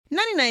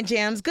99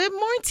 Jams, good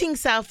morning,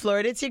 South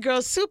Florida. It's your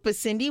girl, Super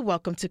Cindy.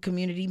 Welcome to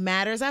Community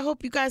Matters. I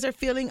hope you guys are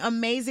feeling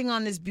amazing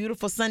on this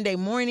beautiful Sunday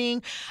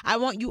morning. I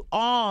want you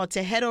all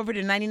to head over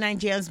to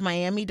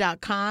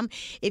 99jamsmiami.com.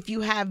 If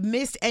you have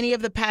missed any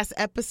of the past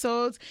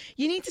episodes,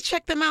 you need to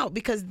check them out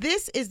because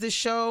this is the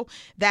show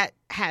that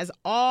has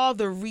all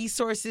the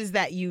resources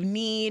that you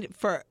need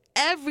for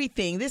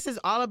everything. This is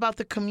all about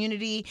the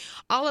community,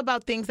 all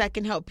about things that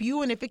can help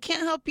you. And if it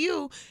can't help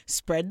you,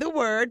 spread the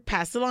word,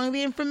 pass along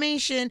the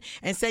information,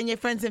 and send your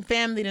friends and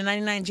family to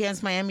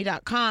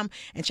 99jamsmiami.com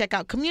and check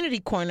out Community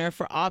Corner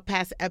for all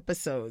past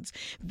episodes.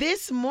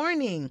 This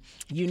morning,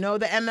 you know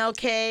the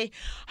MLK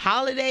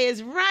holiday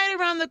is right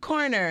around the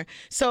corner.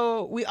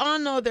 So we all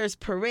know there's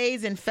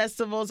parades and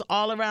festivals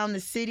all around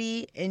the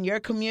city in your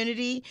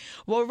community.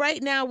 Well,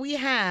 right now we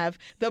have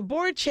the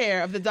board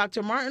chair of the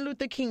Dr. Martin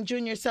Luther King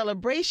Jr.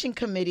 Celebration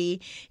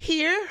Committee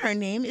here. Her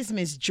name is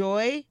Miss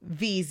Joy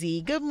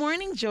Veasy. Good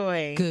morning,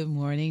 Joy. Good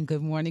morning,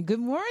 good morning, good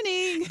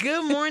morning.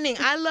 Good morning.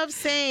 I love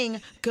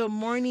saying good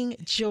morning,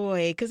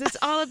 Joy, because it's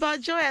all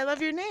about joy. I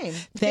love your name.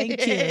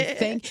 Thank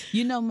you.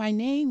 You know, my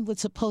name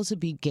was supposed to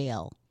be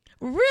Gail.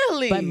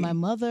 Really? But my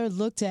mother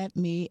looked at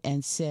me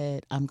and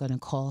said, I'm going to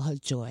call her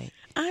Joy.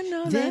 I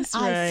know then that's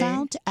right. I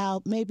found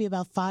out maybe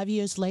about 5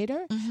 years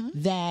later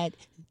that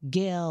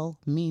Gail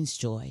means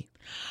joy.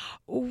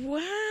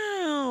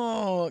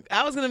 Wow.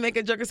 I was going to make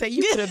a joke and say,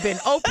 you could have been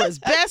Oprah's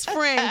best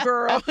friend,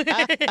 girl. But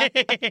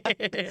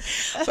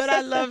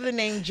I love the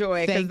name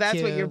Joy because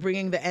that's what you're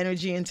bringing the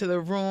energy into the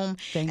room.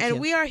 Thank you.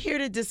 We are here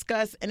to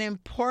discuss an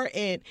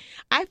important,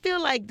 I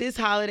feel like this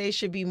holiday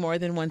should be more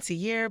than once a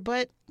year,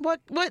 but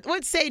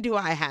what say do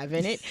I have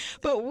in it?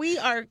 But we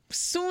are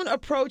soon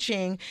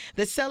approaching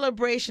the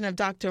celebration of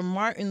Dr.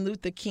 Martin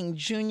Luther King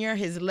Jr.,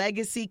 his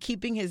legacy,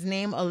 keeping his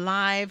name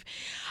alive.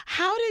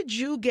 How did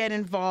you get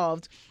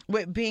involved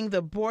with being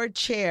the board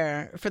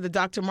chair for the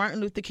Dr. Martin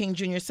Luther King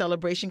Jr.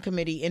 Celebration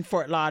Committee in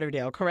Fort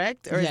Lauderdale,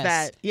 correct? Or is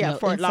that,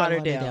 Fort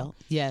Lauderdale?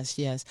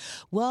 Yes.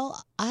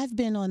 Well, I've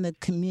been on the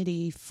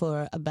committee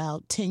for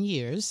about 10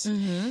 years,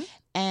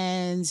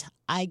 and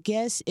I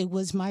guess it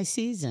was my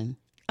season.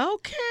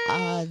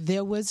 Okay.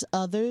 There was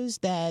others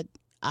that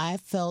I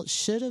felt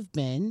should have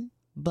been,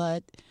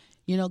 but,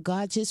 you know,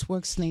 God just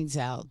works things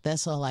out.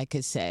 That's all I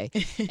could say.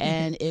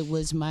 And it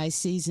was my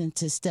season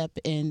to step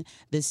in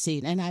the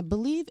seat. And I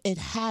believe it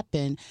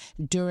happened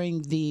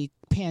during the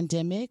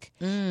pandemic,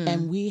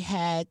 and we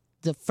had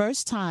the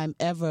first time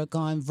ever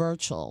gone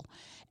virtual.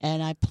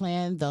 And I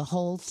planned the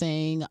whole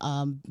thing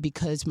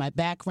because my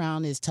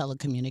background is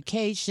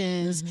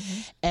telecommunications.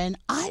 And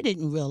I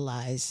didn't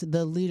realize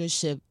the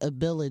leadership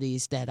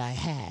abilities that I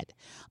had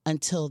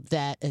until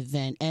that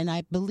event. And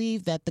I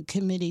believe that the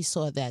committee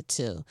saw that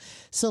too.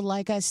 So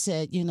like I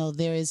said, you know,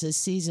 there is a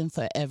season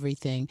for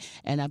everything.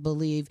 And I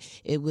believe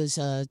it was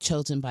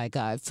chosen by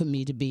God for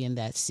me to be in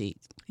that seat.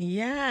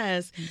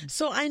 Yes.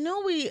 So I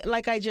know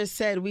like I just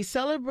said, we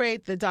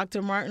celebrate the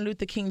Dr. Martin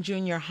Luther King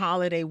Jr.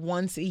 holiday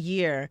once a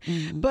year.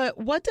 But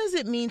what does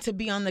it mean to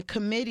be on the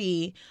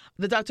committee,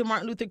 the Dr.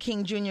 Martin Luther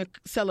King Jr.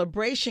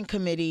 Celebration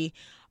Committee,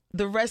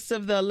 the rest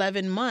of the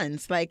 11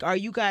 months? Like,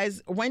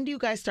 when do you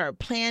guys start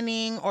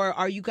planning, or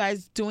are you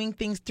guys doing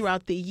things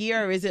throughout the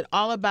year? Or is it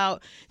all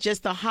about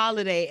just the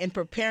holiday and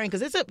preparing?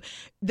 Because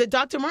the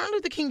Dr. Martin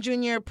Luther King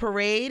Jr.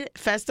 Parade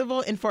Festival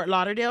in Fort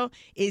Lauderdale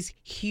is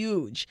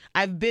huge.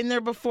 I've been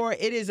there before.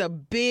 It is a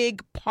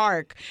big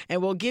park,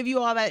 and we'll give you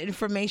all that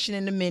information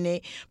in a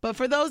minute. But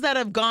for those that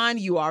have gone,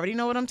 you already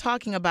know what I'm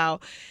talking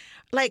about.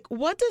 Like,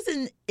 what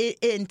does it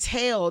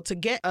entail to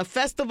get a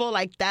festival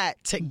like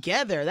that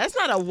together? That's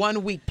not a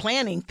 1 week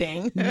planning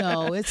thing.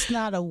 No, it's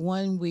not a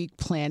 1 week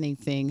planning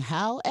thing.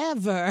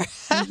 However,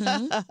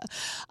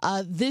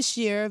 this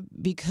year,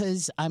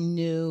 because I'm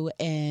new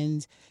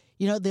and,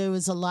 you know, there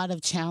was a lot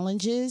of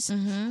challenges,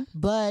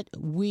 but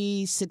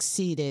we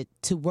succeeded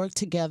to work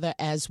together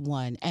as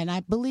one. And I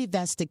believe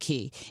that's the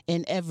key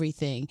in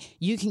everything.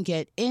 You can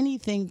get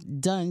anything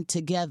done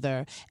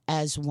together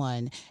as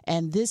one.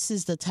 And this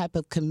is the type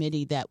of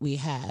committee that we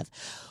have.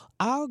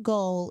 Our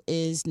goal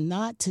is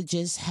not to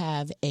just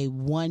have a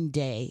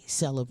one-day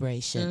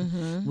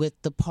celebration with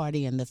the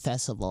party and the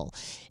festival.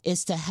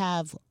 It's to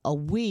have a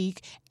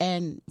week,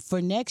 and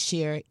for next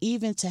year,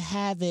 even to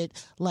have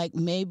it like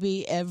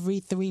maybe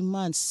every 3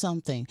 months,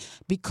 something.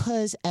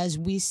 Because as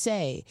we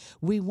say,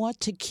 we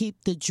want to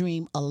keep the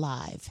dream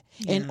alive.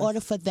 In order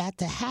for that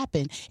to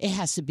happen, it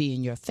has to be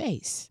in your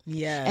face.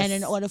 Yes. And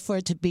in order for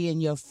it to be in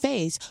your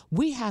face,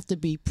 we have to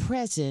be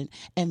present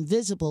and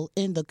visible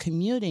in the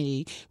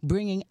community,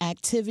 bringing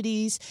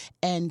activities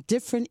and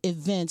different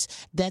events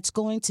that's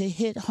going to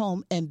hit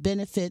home and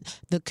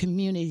benefit the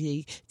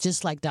community,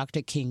 just like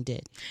Dr. King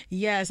did.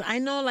 Yes, I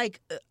know.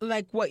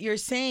 Like what you're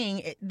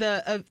saying.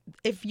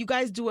 If you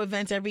guys do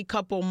events every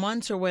couple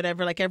months or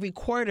whatever, like every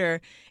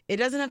quarter, it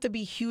doesn't have to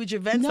be huge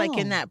events like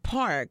in that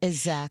park.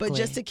 Exactly. But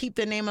just to keep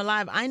the name alive.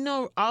 I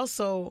know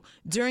also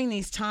during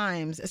these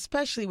times,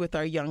 especially with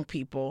our young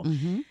people.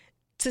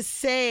 To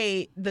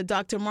say the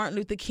Dr. Martin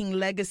Luther King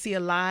legacy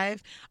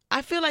alive,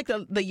 I feel like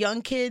the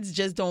young kids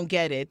just don't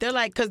get it. They're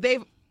like, because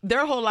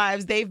their whole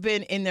lives, they've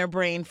been in their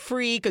brain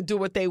free, could do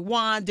what they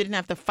want, didn't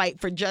have to fight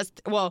for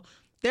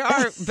there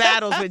are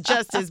battles with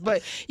justice,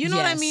 but you know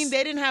what I mean?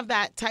 They didn't have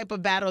that type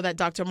of battle that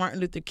Dr. Martin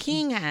Luther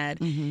King had.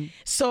 Mm-hmm.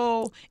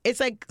 So it's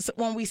like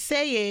when we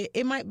say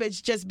it might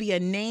just be a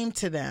name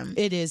to them.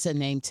 It is a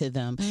name to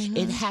them. Mm-hmm.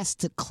 It has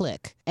to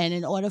click. And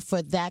in order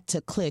for that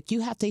to click, you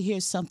have to hear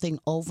something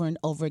over and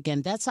over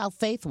again. That's how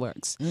faith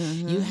works.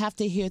 Mm-hmm. You have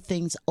to hear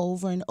things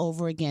over and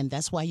over again.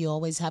 That's why you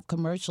always have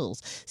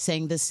commercials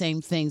saying the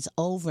same things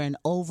over and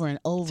over and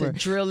over. To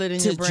drill it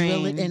in your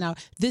brain.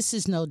 This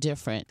is no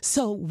different.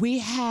 So we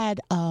had...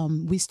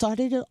 we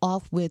started it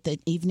off with an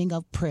evening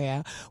of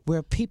prayer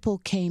where people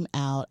came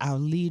out, our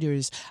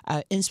leaders,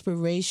 our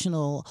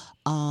inspirational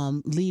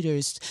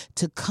leaders,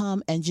 to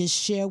come and just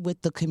share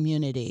with the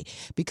community.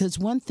 Because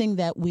one thing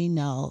that we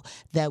know,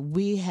 that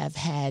we have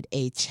had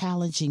a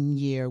challenging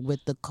year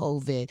with the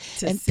COVID.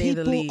 And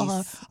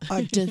people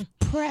are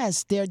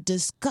depressed. They're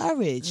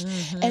discouraged.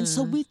 Mm-hmm. And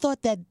so we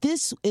thought that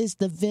this is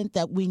the event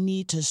that we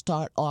need to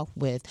start off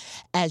with.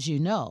 As you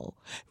know,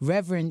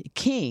 Reverend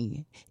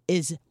King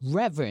is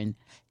Reverend.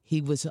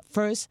 He was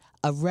first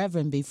a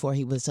reverend before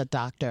he was a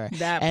doctor.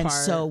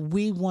 So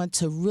we want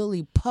to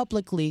really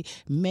publicly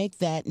make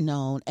that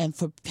known.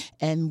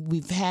 And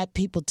we've had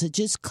people to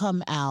just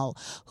come out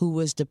who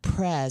was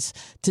depressed,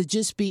 to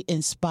just be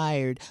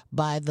inspired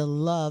by the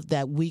love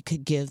that we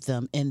could give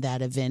them in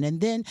that event.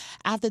 And then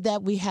after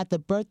that, we had the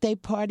birthday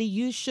party.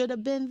 You should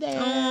have been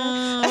there.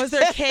 Was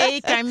there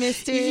cake? I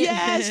missed it.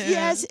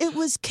 Yes, it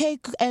was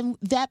cake. And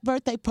that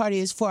birthday party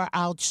is for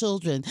our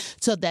children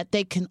so that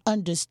they can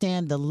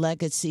understand the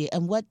legacy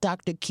and what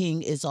Dr. King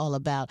is all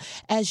about.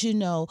 As you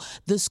know,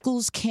 the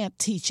schools can't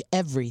teach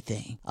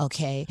everything,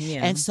 okay?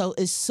 Yeah. And so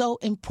it's so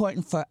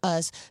important for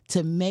us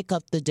to make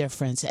up the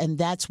difference. And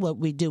that's what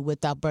we do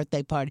with our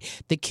birthday party.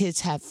 The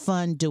kids have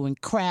fun doing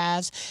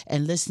crafts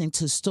and listening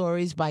to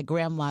stories by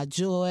Grandma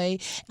Joy.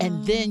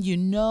 And then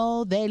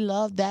they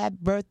love that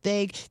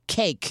birthday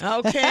cake.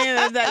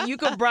 Okay, you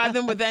could bribe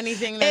them with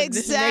anything.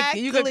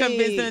 Exactly. You could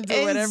convince them to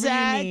do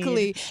whatever you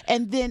need.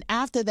 And then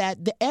after that,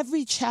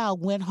 every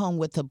child went home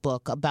with a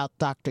book about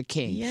Dr.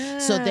 King.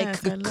 Yes, so they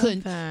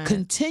could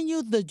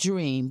continue the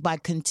dream by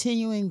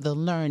continuing the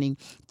learning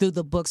through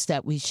the books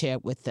that we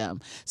shared with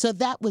them. So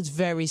that was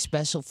very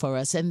special for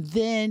us. And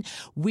then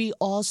we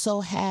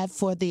also have,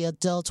 for the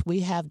adults,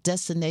 we have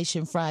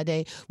Destination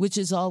Friday, which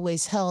is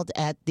always held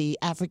at the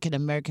African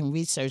American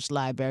Research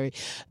Library.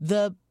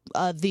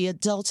 The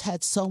adults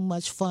had so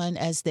much fun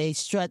as they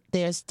strut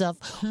their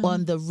stuff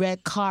on the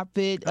red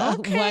carpet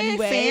one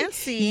way.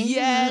 Fancy.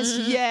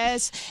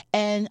 Yes.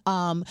 And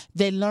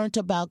they learned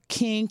about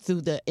King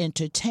through the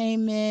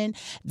entertainment.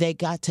 They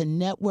got to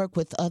network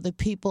with other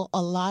people.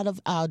 A lot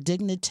of our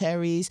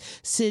dignitaries,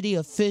 city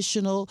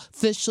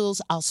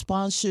officials, our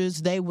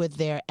sponsors, they were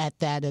there at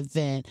that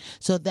event.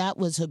 So that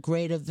was a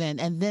great event.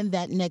 And then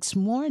that next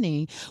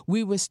morning,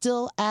 we were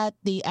still at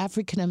the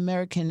African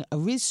American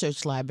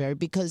Research Library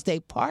because they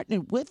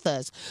partnered with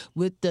us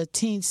with the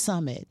Teen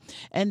Summit.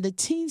 And the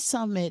Teen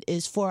Summit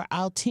is for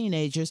our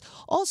teenagers,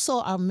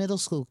 also our middle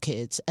school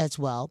kids as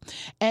well,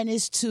 and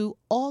is to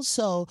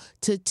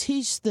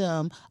teach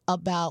them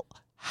about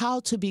how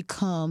to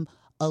become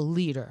a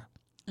leader.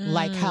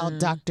 Like how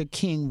Dr.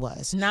 King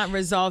was. Not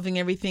resolving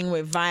everything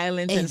with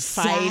violence and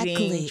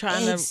fighting,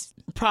 trying to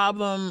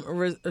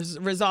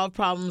resolve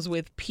problems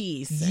with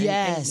peace.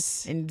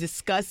 And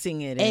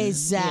discussing it.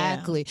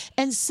 Exactly.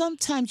 And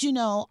sometimes,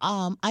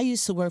 I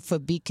used to work for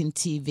Beacon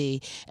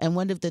TV, and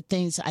one of the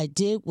things I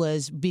did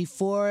was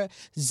before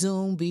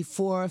Zoom,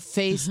 before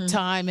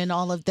FaceTime and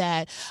all of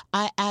that,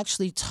 I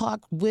actually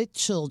talked with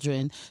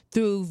children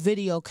through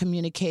video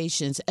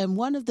communications. And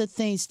one of the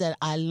things that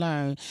I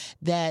learned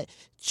that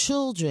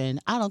children,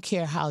 I don't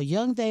care how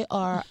young they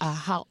are or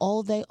how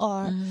old they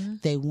are,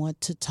 they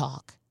want to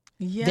talk.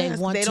 Yes,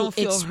 they want to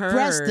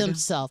express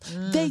themselves.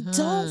 They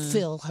don't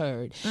feel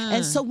heard.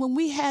 And so when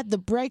we had the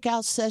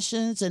breakout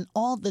sessions and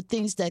all the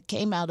things that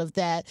came out of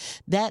that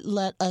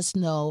let us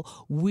know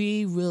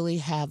we really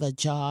have a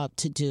job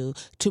to do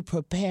to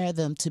prepare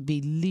them to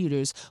be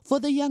leaders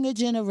for the younger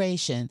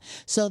generation.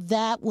 So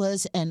that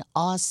was an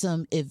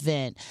awesome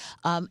event.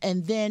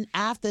 And then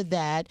after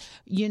that,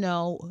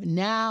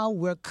 now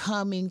we're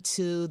coming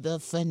to the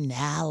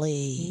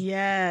finale.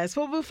 Yes.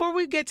 Well, before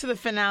we get to the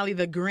finale,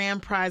 the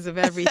grand prize of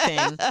everything,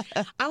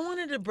 I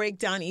wanted to break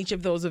down each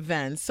of those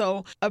events.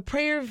 So a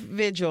prayer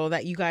vigil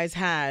that you guys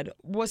had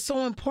was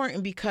so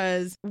important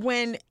because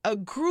when a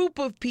group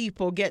of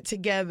people get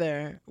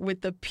together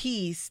with the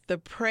peace, the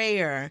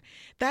prayer,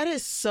 that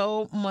is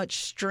so much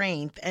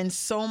strength and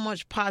so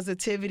much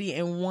positivity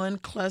in one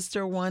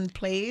cluster, one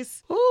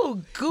place.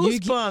 Ooh,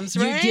 goosebumps,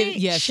 right?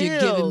 Yes,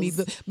 you're giving me.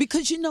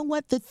 Because you know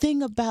what? The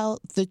thing about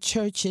the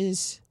church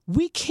is,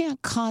 we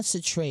can't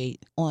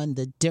concentrate on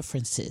the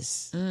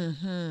differences.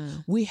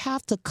 We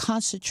have to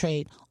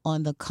concentrate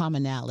on the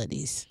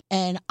commonalities.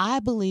 And I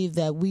believe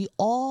that we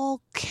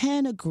all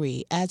can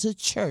agree as a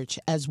church,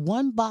 as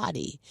one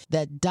body,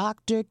 that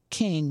Dr.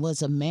 King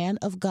was a man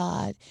of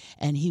God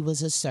and he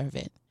was a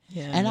servant.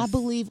 Yes. And I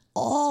believe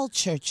all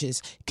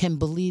churches can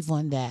believe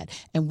on that,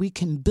 and we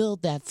can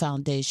build that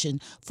foundation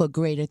for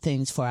greater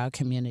things for our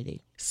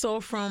community.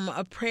 So from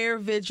a prayer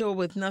vigil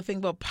with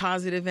nothing but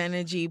positive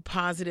energy,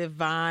 positive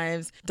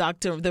vibes,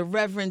 the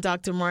Reverend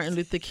Dr. Martin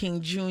Luther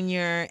King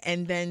Jr.,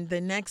 and then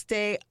the next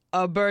day,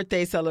 a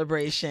birthday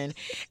celebration.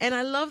 And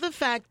I love the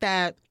fact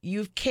that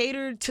you've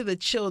catered to the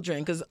children,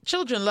 because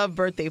children love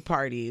birthday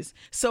parties.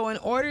 So in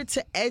order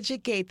to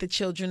educate the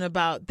children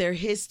about their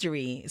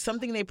history,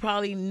 something they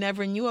probably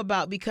never knew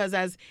about, because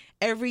as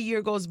every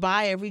year goes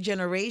by, every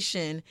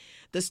generation,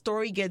 the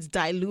story gets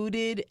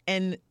diluted,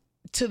 and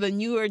to the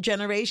newer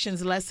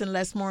generations, less and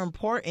less more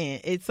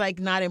important. It's like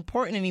not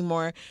important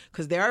anymore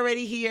because they're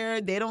already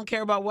here. They don't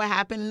care about what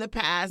happened in the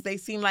past. They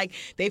feel like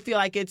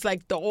it's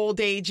like the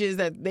old ages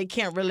that they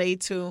can't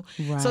relate to.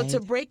 Right. So to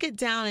break it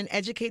down and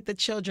educate the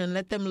children,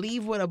 let them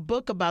leave with a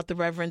book about the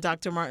Reverend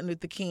Dr. Martin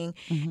Luther King,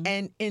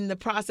 and in the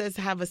process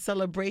have a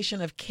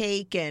celebration of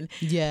cake and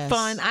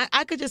fun.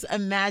 I could just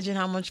imagine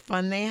how much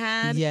fun they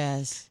had.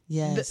 Yes.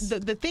 Yes.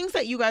 The things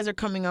that you guys are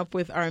coming up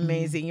with are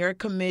amazing. You're a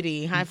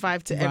committee. High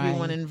five to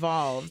everyone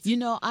involved. You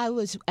know,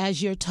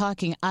 as you're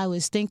talking, I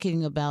was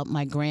thinking about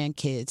my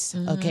grandkids,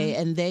 okay,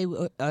 and they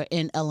are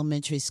in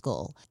elementary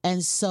school.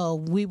 And so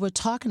we were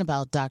talking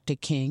about Dr.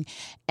 King,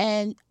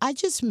 and I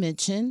just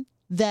mentioned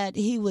that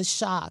he was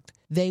shocked.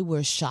 They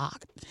were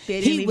shocked.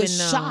 They didn't he even was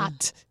know.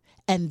 shocked,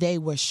 and they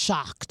were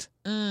shocked.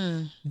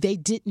 They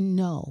didn't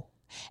know.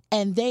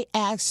 And they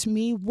asked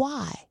me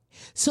why.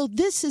 So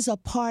this is a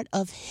part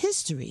of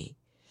history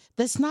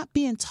that's not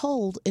being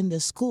told in the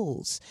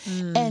schools.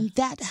 And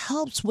that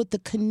helps with the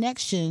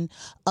connection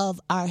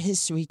of our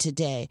history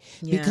today.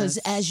 Yes. Because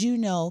as you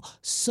know,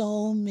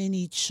 so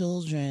many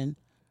children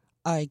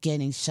are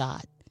getting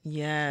shot.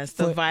 Yes,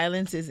 the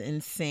violence is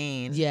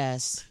insane.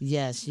 Yes.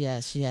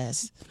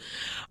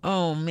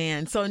 Oh,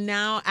 man. So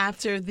now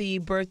after the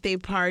birthday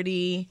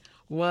party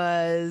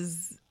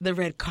was the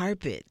red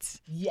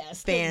carpet.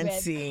 Yes,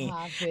 fancy. The red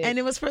carpet. And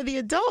it was for the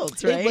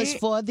adults, right? It was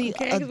for the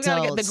adults. We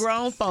gotta get the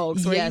grown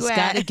folks. Where yes, you at?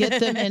 Gotta get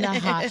them in a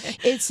hot.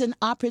 It's an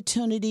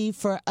opportunity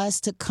for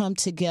us to come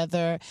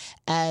together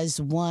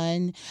as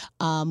one.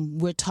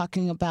 We're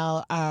talking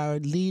about our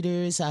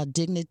leaders, our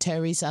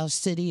dignitaries, our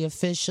city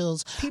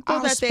officials, people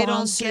our that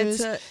sponsors.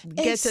 they don't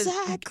get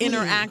to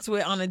interact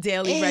with on a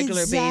daily,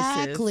 regular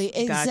basis.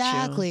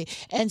 Exactly.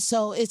 And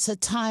so it's a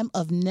time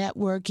of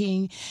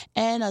networking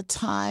and a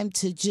time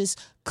to just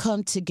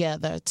come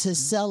together to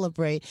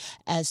celebrate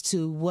as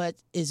to what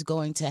is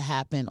going to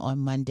happen on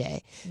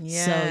Monday.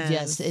 Yes. So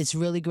yes, it's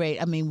really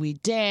great. I mean, we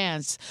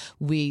dance,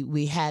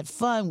 we had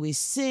fun, we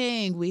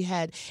sing, we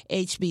had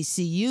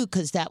HBCU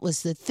because that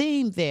was the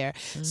theme there.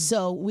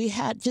 So we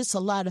had just a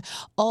lot of,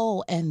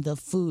 and the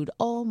food.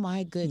 Oh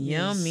my goodness.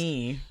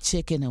 Yummy.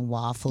 Chicken and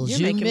waffles. You're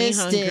you making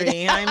missed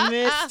me hungry. I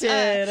missed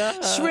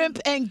it. Shrimp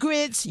and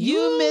grits.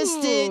 You missed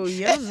it.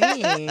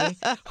 Yummy.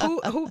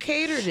 Who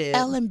catered it?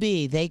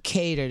 L&B. They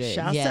catered it.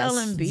 Shout out to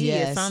L&B.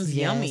 Yes, it sounds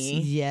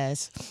yummy.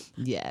 Yes.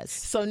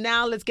 So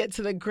now let's get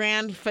to the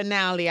grand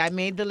finale. I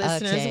made the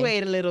listeners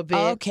wait a little bit.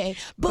 Okay.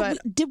 But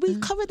did we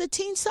cover the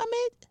Teen Summit?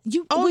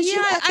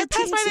 I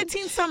passed by the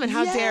Teen Summit.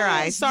 How dare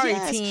I? Sorry,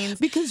 teens.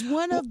 Because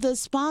one of the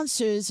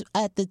sponsors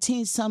at the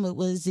Teen Summit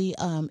was the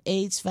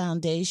AIDS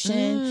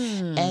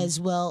Foundation, as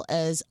well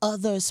as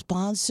other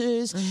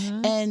sponsors.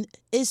 And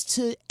it's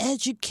to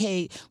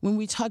educate when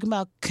we talk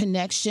about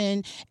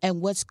connection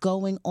and what's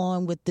going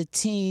on with the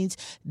teens.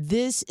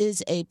 This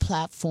is a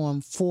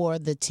platform for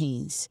the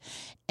teens.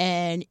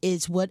 And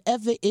it's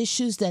whatever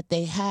issues that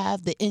they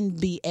have, the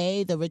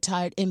NBA, the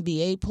retired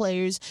NBA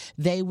players,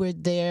 they were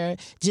there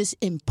just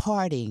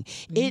imparting.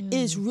 It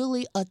is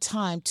really a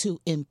time to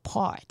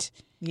impart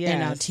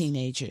in our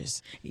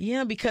teenagers.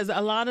 Yeah, because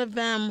a lot of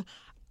them,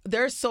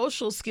 their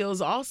social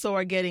skills also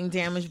are getting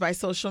damaged by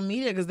social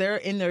media because they're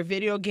in their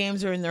video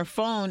games or in their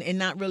phone and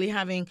not really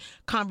having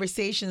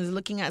conversations,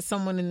 looking at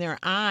someone in their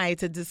eye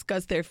to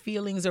discuss their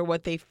feelings or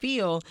what they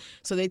feel.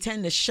 So they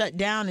tend to shut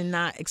down and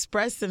not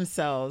express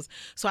themselves.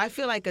 So I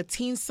feel like a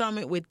teen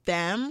summit with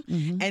them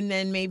and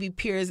then maybe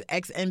peers,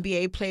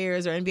 ex-NBA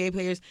players or NBA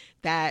players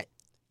that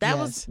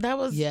was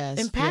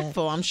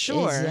impactful, I'm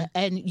sure.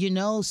 And you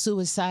know,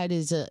 suicide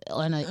is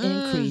on an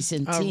increase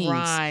in teens. A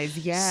rise,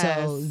 yes.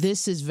 So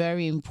this is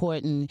very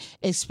important,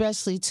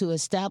 especially to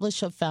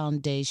establish a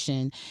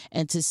foundation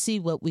and to see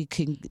what we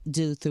can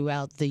do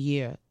throughout the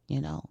year.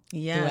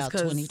 Throughout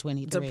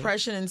 2023.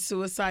 Depression and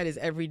suicide is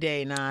every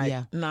day,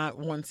 not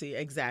once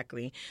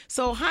exactly.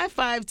 So high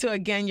five to,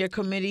 again, your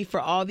committee for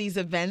all these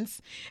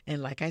events.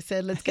 And like I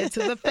said, let's get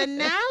to the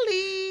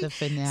finale. The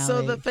finale.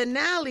 So the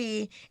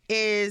finale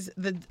is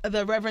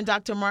the Reverend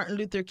Dr. Martin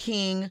Luther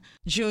King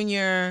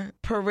Jr.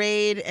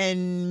 Parade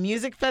and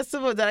Music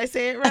Festival. Did I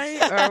say it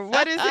right? Or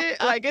what is it?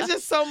 Like, it's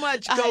just so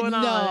much going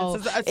on.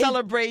 It's a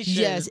celebration.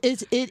 Yes,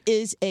 it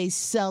is a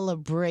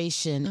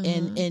celebration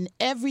in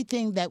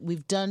everything that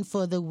we've done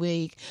for the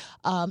week.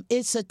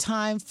 It's a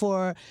time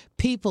for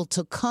people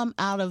to come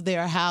out of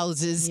their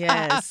houses.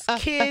 Yes,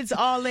 kids,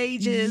 all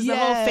ages, the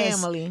whole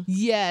family.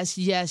 Yes.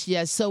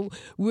 So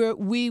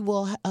we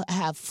will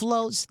have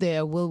floats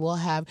there. We will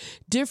have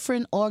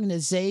different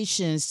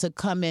organizations to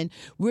come in.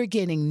 We're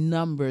getting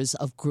numbers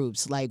of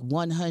groups, like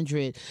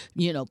 100,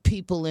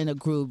 people in a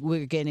group.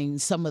 We're getting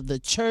some of the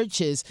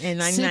churches. And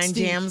 99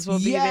 Jams will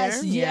be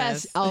there?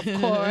 Yes, of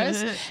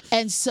course.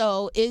 And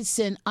so it's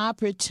an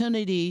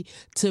opportunity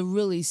to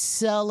really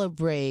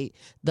celebrate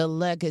the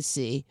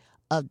legacy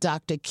of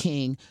Dr.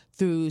 King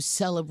through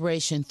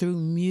celebration, through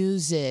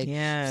music,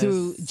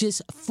 through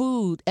just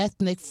food,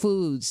 ethnic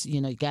foods.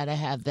 You got to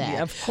have that.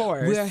 Yeah, of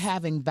course. We're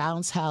having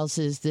bounce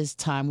houses this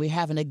time. We're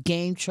having a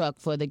game truck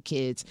for the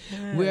kids.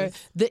 Yes.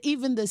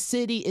 Even the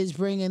city is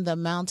bringing the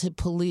mounted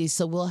police,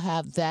 so we'll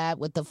have that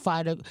with the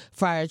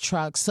fire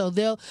trucks. So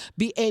they'll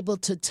be able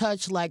to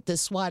touch like the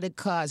swatted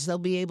cars. They'll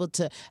be able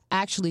to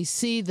actually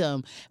see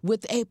them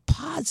with a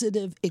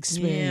positive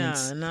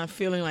experience. Yeah, not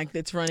feeling like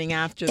it's running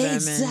after them.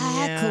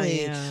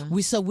 Exactly. And,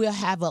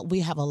 We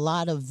have a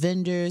lot of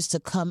vendors to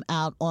come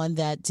out on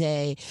that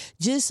day.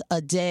 Just a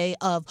day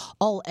of,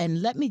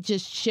 and let me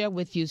just share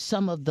with you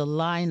some of the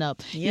lineup.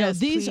 Yes,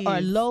 these please.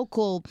 are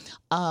local.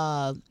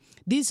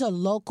 These are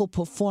local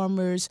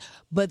performers,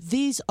 but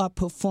these are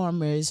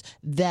performers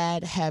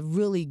that have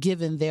really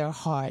given their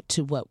heart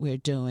to what we're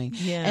doing.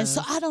 Yes. And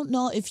so I don't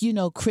know if you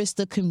know Chris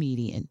the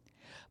comedian.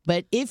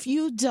 But if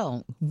you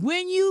don't,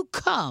 when you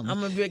come,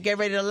 I'm going to get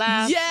ready to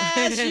laugh.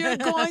 Yes, you're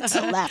going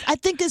to laugh. I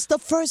think it's the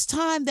first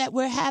time that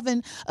we're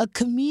having a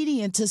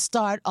comedian to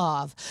start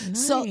off.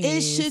 Nice. So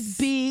it should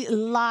be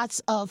lots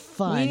of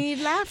fun. We need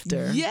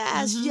laughter.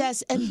 Yes,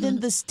 yes. And then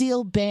the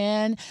steel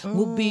band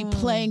will be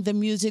playing the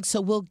music.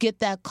 So we'll get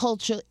that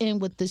culture in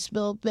with the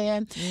steel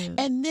band.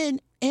 And then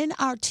in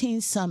our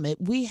Teen Summit,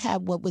 we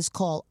have what was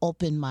called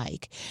Open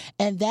Mic,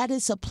 and that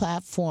is a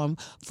platform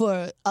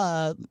for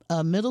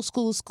middle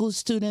school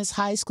students,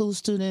 high school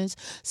students,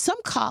 some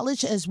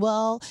college as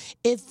well.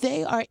 If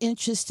they are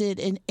interested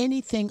in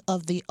anything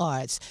of the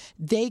arts,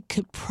 they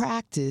could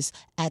practice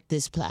at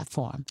this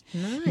platform.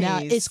 Nice. Now,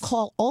 it's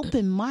called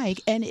Open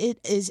Mic, and it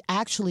is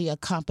actually a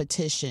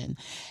competition.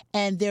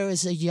 And there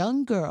is a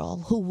young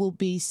girl who will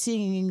be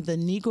singing the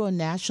Negro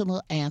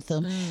National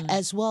Anthem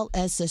as well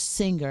as a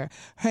singer.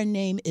 Her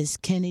name is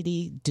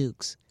Kennedy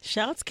Dukes.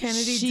 Shouts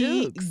Kennedy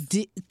Dukes.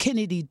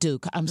 Kennedy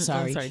Duke. I'm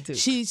sorry. Duke.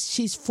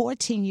 She's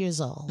 14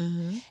 years old.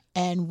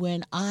 And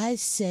when I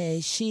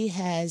say she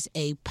has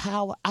a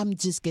power, I'm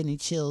just getting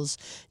chills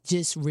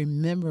just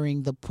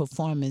remembering the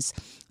performance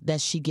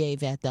that she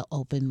gave at the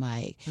open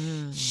mic.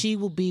 She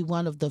will be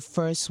one of the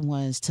first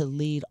ones to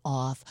lead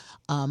off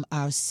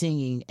our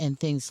singing and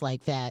things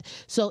like that.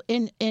 So,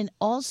 and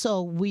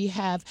also we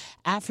have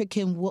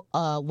African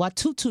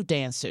Watutu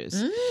dancers.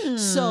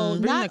 So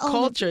bring not the only,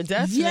 culture,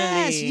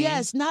 definitely.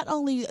 Yes. Not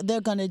only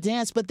they're going to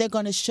dance, but they're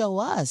going to show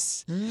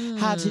us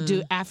how to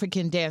do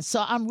African dance.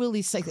 So I'm really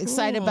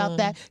excited about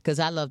that because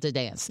I love to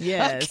dance.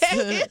 Yes.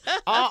 Okay?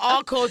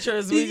 all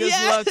cultures, we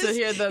just love to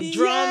hear the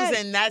drums,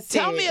 and that's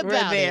Tell it. me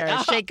about We're there,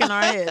 it. shaking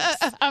our hips.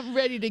 I'm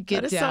ready to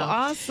get That is down.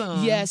 so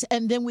awesome. Yes,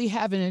 and then we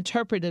have an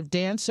interpretive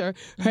dancer.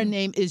 Her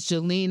name is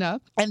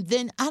Jelena. And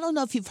then I don't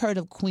know if you've heard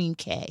of Queen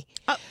K.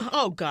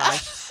 Oh,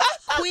 gosh.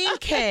 Queen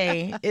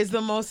K is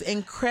the most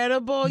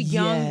incredible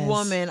young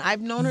woman.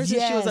 I've known her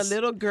since she was a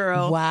little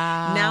girl.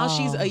 Wow. Now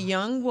she's a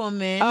young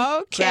woman.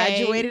 Okay.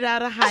 Graduated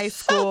out of high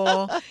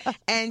school.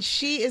 And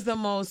she is the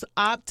most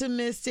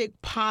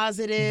optimistic,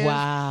 positive.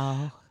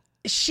 Wow.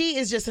 She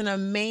is just an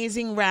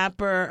amazing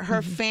rapper.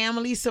 Her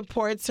family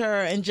supports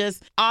her and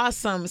just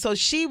awesome. So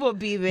she will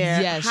be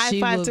there. Yes, High she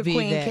five will to be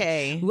Queen there.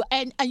 K.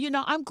 And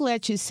I'm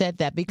glad you said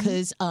that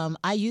because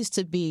I used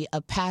to be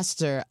a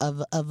pastor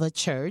of a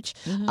church.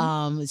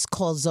 It's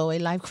called Zoe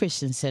Life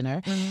Christian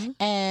Center.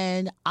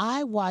 And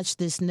I watched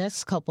this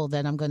next couple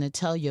that I'm going to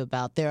tell you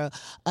about. They're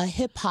a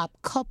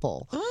hip-hop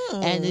couple.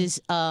 And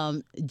it's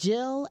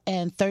Jill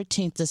and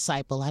 13th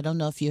Disciple. I don't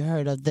know if you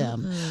heard of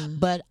them.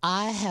 But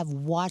I have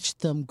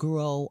watched them grow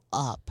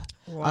up.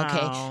 Wow.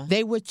 Okay,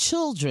 they were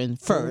children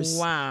first.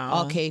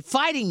 Wow. Okay,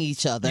 fighting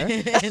each other.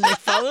 And they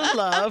fell in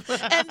love.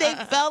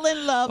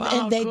 Wow,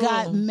 and they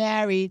got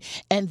married,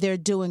 and they're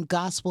doing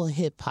gospel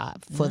hip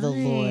hop for the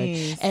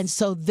Lord. And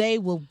so they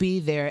will be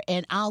there.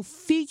 And our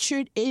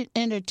featured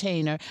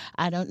entertainer,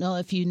 I don't know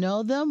if you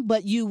know them,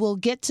 but you will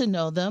get to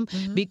know them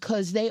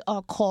because they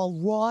are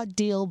called Raw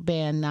Deal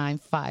Band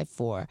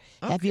 954.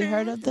 Have you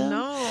heard of them?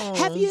 No.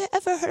 Have you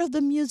ever heard of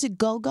the music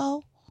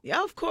Go-Go?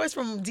 Yeah, of course,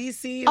 from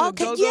DC.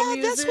 Okay, go-go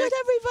music. That's what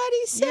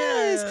everybody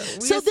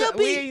says. Yeah,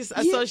 we we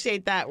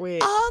associate that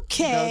with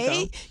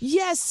okay. go-go.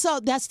 Yes, so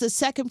that's the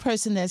second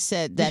person that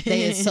said that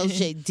they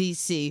associate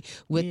DC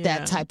with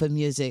that type of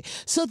music.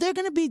 So they're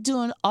going to be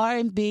doing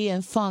R&B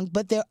and funk,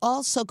 but they're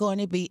also going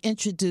to be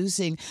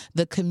introducing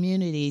the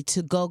community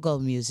to go-go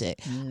music.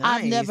 Nice.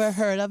 I've never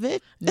heard of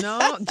it.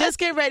 No, just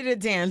get ready to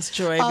dance,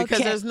 Joy, because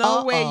Okay. there's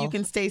no way you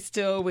can stay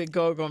still with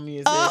go-go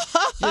music.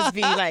 Just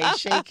be like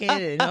shaking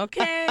and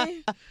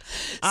okay.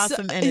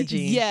 Awesome energy.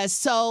 Yes,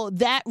 so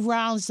that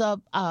rounds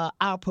up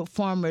our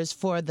performers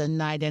for the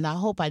night, and I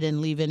hope I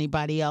didn't leave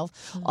anybody else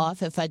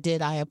off. If I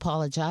did, I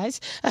apologize.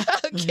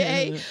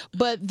 Okay,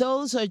 but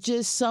those are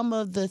just some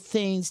of the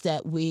things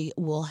that we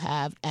will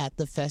have at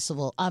the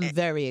festival. I'm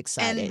very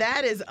excited. And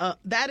that is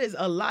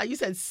a lot. You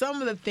said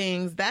some of the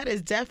things. That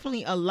is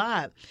definitely a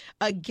lot.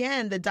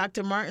 Again,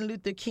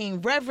 the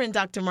Reverend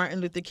Dr.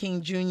 Martin Luther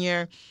King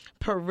Jr.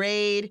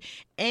 parade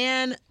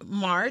and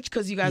march,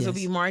 because you guys will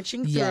be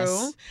marching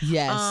through.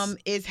 Yes.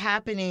 Is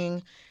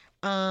happening.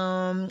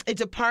 It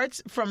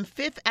departs from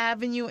 5th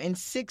Avenue and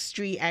 6th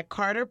Street at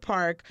Carter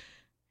Park.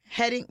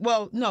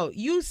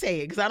 You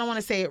say it because I don't want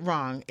to say it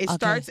wrong. It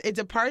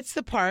departs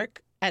the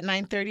park at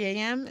 9:30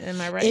 a.m. Am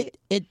I right?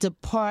 It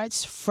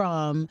departs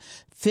from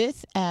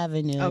 5th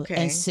Avenue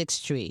and 6th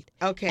Street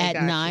at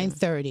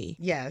 9:30.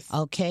 Yes.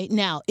 Okay.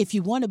 Now, if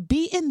you want to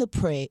be in the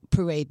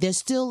parade, there's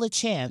still a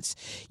chance.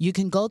 You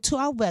can go to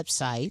our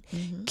website,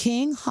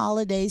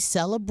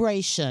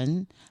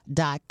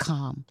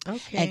 kingholiday.celebration.com,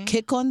 and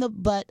click on the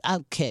button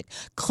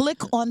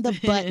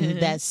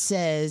that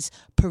says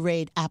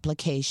parade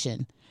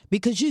application.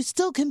 Because you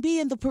still can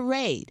be in the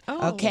parade,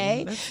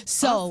 okay?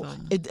 So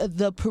awesome.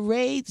 The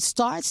parade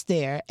starts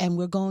there, and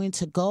we're going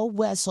to go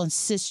west on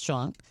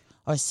 6th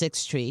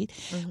Street.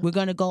 We're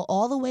going to go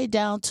all the way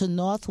down to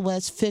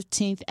Northwest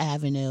 15th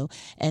Avenue,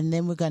 and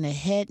then we're going to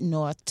head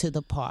north to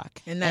the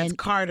park. And that's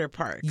Carter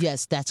Park.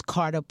 Yes, that's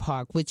Carter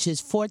Park, which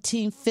is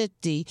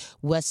 1450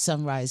 West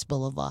Sunrise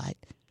Boulevard.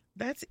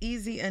 That's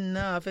easy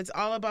enough. It's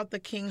all about the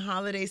King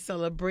holiday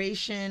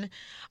celebration.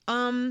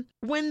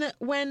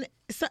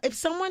 If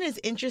someone is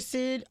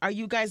interested, are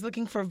you guys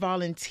looking for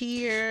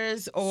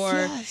volunteers,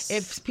 or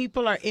if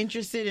people are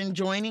interested in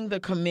joining the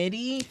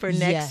committee for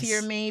next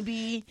year,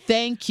 maybe?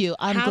 Thank you.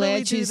 I'm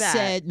glad you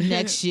said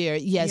next year.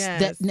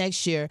 Yes,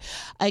 next year.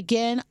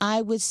 Again,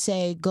 I would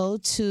say go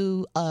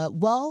to,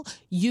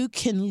 you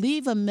can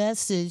leave a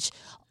message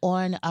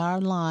on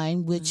our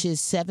line, which is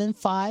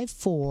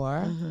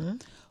 754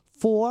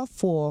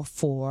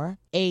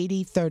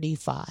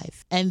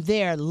 444-8035. And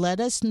there, let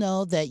us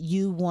know that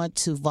you want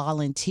to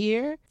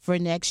volunteer for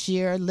next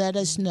year. Let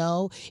us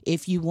know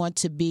if you want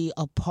to be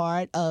a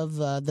part of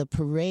the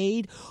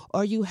parade,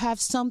 or you have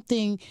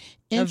something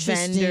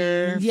interesting.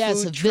 A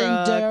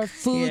vendor,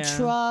 food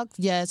truck.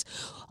 Yes.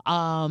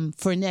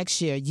 For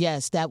next year.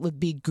 Yes, that would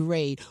be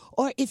great.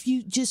 Or if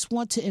you just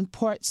want to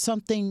impart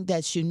something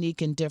that's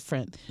unique and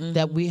different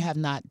that we have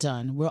not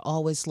done. We're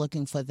always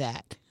looking for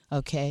that.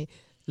 Okay?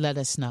 Let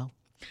us know.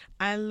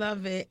 I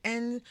love it.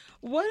 And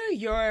what are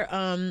your,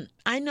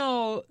 I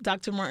know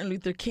Dr. Martin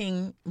Luther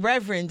King,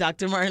 Reverend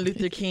Dr. Martin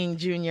Luther King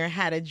Jr.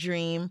 had a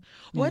dream.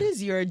 What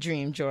is your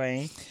dream,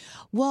 Joy?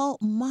 Well,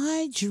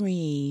 my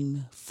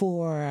dream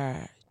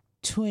for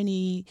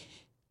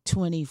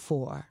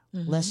 2024,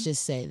 let's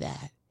just say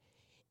that,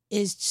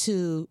 is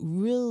to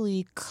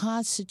really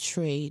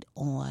concentrate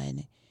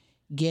on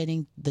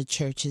getting the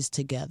churches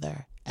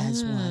together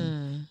as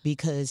one.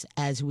 Because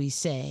as we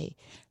say,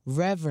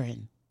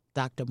 Reverend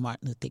Dr.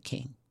 Martin Luther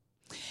King.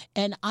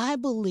 And I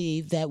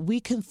believe that we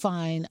can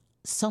find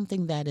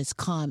something that is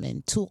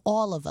common to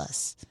all of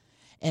us.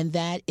 And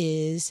that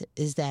is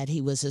that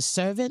he was a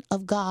servant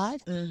of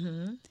God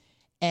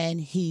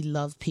and he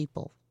loved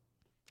people.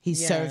 He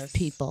served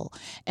people.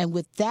 And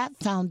with that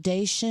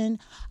foundation,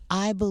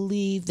 I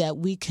believe that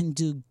we can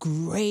do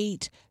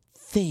great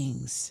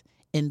things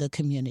in the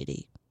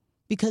community,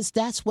 because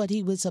that's what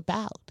he was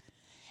about.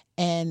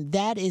 And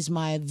that is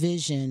my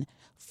vision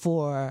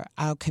for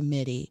our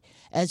committee,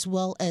 as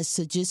well as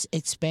to just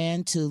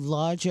expand to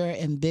larger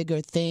and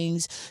bigger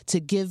things, to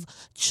give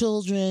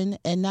children,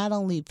 and not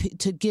only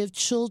to give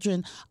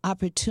children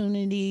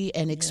opportunity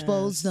and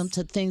expose them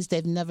to things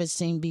they've never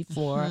seen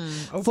before.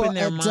 Open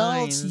their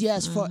adults,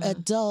 minds. for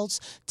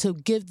adults, to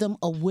give them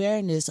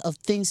awareness of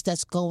things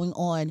that's going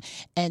on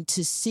and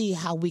to see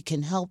how we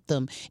can help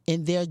them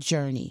in their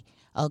journey,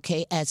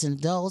 okay, as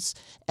adults,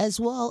 as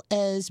well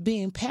as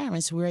being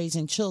parents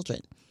raising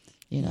children.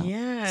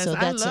 Yes, so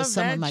that's I love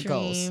some that of my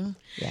goals. dream.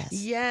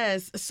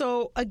 Yes.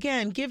 So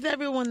again, give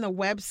everyone the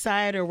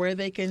website or where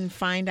they can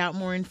find out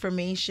more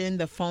information,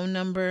 the phone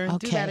number.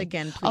 Okay. Do that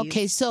again, please.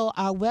 Okay, so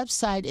our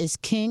website is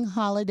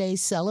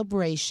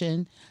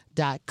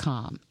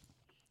kingholiday.celebration.com.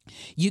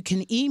 You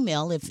can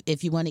email,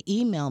 if you want to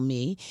email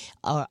me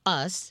or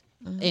us,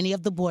 any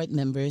of the board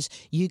members,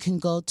 you can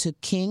go to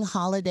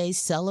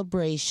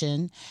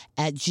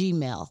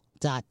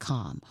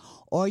kingholiday.celebration@gmail.com.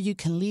 Or you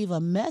can leave a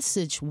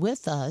message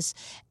with us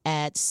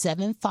at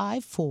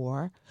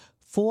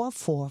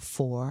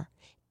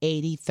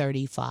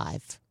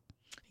 754-444-8035.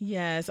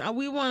 Yes,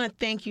 we want to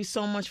thank you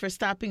so much for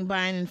stopping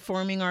by and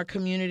informing our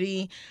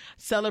community,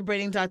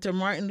 celebrating Dr.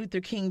 Martin Luther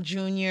King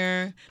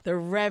Jr., the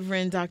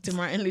Reverend Dr.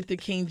 Martin Luther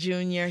King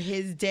Jr.,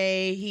 his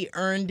day. He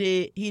earned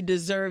it. He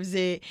deserves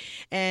it.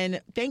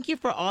 And thank you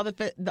for all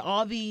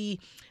the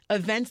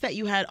events that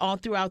you had all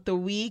throughout the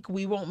week.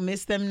 We won't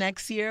miss them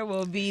next year.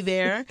 We'll be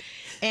there.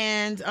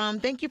 And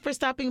thank you for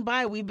stopping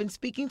by. We've been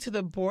speaking to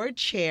the board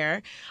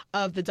chair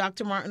of the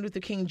Dr. Martin Luther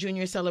King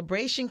Jr.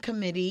 Celebration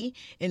Committee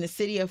in the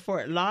city of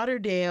Fort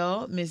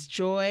Lauderdale, Ms.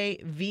 Joy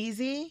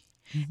Veasy.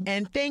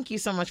 And thank you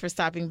so much for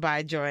stopping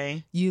by,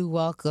 Joy. You're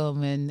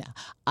welcome. And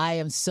I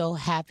am so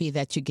happy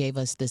that you gave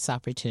us this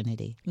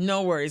opportunity.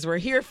 No worries. We're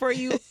here for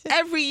you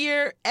every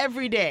year,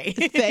 every day.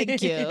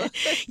 Thank you.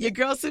 Your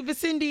girl, Super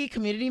Cindy,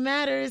 Community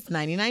Matters,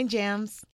 99 Jams.